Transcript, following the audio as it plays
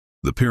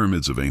The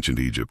pyramids of ancient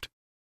Egypt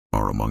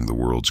are among the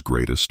world's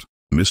greatest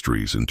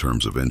mysteries in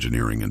terms of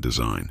engineering and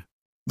design.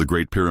 The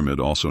Great Pyramid,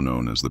 also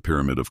known as the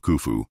Pyramid of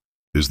Khufu,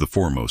 is the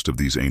foremost of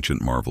these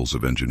ancient marvels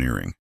of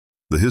engineering.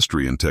 The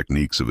history and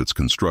techniques of its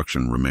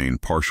construction remain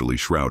partially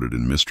shrouded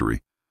in mystery,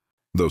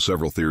 though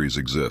several theories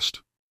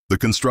exist. The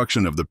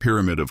construction of the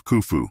Pyramid of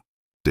Khufu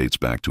dates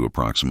back to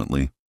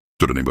approximately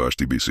 30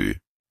 BC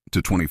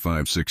to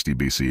 2560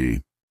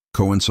 BCE,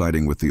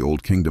 coinciding with the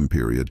Old Kingdom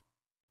period,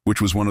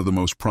 which was one of the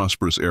most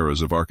prosperous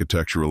eras of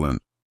architectural and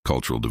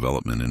cultural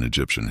development in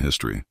Egyptian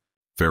history.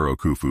 Pharaoh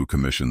Khufu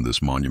commissioned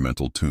this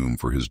monumental tomb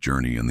for his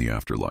journey in the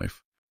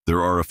afterlife.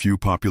 There are a few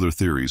popular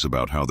theories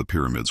about how the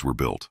pyramids were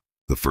built.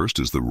 The first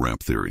is the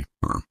ramp theory.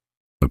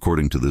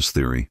 According to this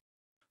theory,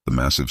 the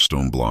massive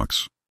stone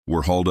blocks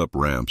were hauled-up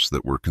ramps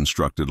that were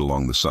constructed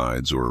along the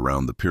sides or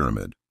around the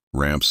pyramid.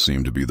 Ramps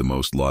seem to be the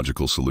most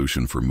logical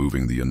solution for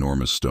moving the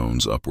enormous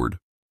stones upward.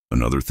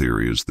 Another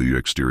theory is the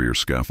exterior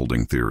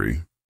scaffolding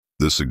theory.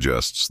 This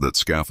suggests that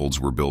scaffolds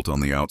were built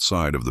on the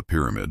outside of the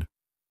pyramid,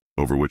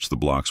 over which the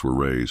blocks were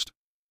raised.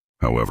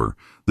 However,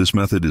 this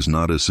method is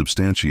not as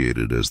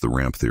substantiated as the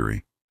ramp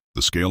theory.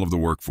 The scale of the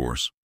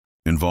workforce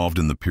involved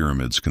in the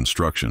pyramid's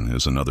construction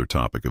is another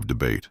topic of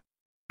debate.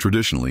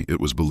 Traditionally, it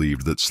was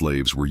believed that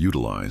slaves were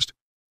utilized,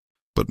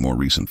 but more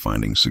recent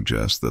findings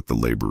suggest that the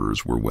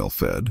laborers were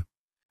well-fed,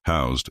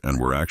 housed, and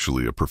were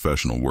actually a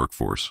professional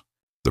workforce.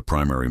 The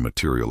primary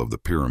material of the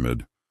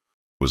pyramid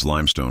was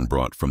limestone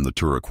brought from the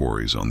Tura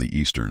quarries on the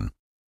eastern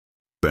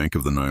bank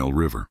of the Nile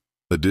River.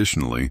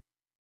 Additionally,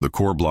 the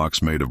core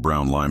blocks made of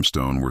brown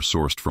limestone were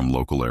sourced from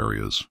local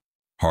areas.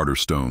 Harder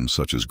stones,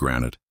 such as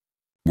granite,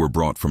 were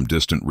brought from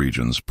distant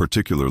regions,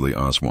 particularly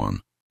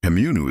Aswan.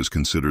 Hemiunu is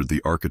considered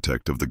the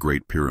architect of the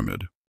Great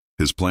Pyramid.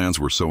 His plans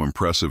were so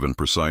impressive and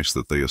precise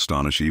that they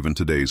astonish even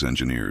today's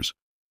engineers.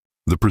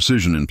 The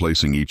precision in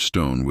placing each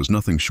stone was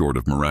nothing short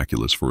of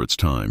miraculous for its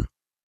time.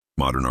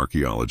 Modern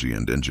archaeology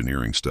and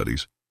engineering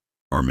studies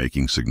are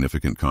making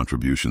significant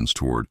contributions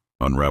toward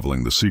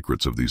unraveling the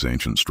secrets of these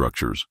ancient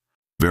structures.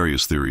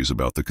 Various theories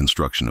about the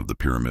construction of the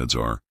pyramids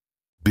are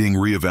being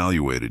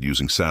re-evaluated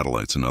using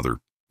satellites and other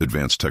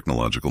advanced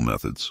technological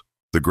methods.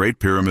 The Great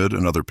Pyramid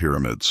and other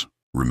pyramids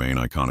remain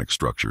iconic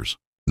structures,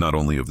 not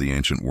only of the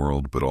ancient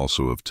world but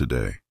also of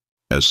today.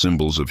 As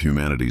symbols of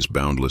humanity's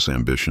boundless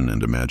ambition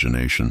and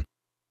imagination,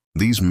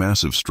 these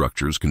massive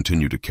structures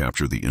continue to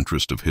capture the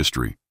interest of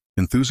history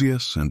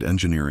enthusiasts and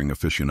engineering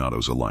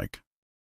aficionados alike.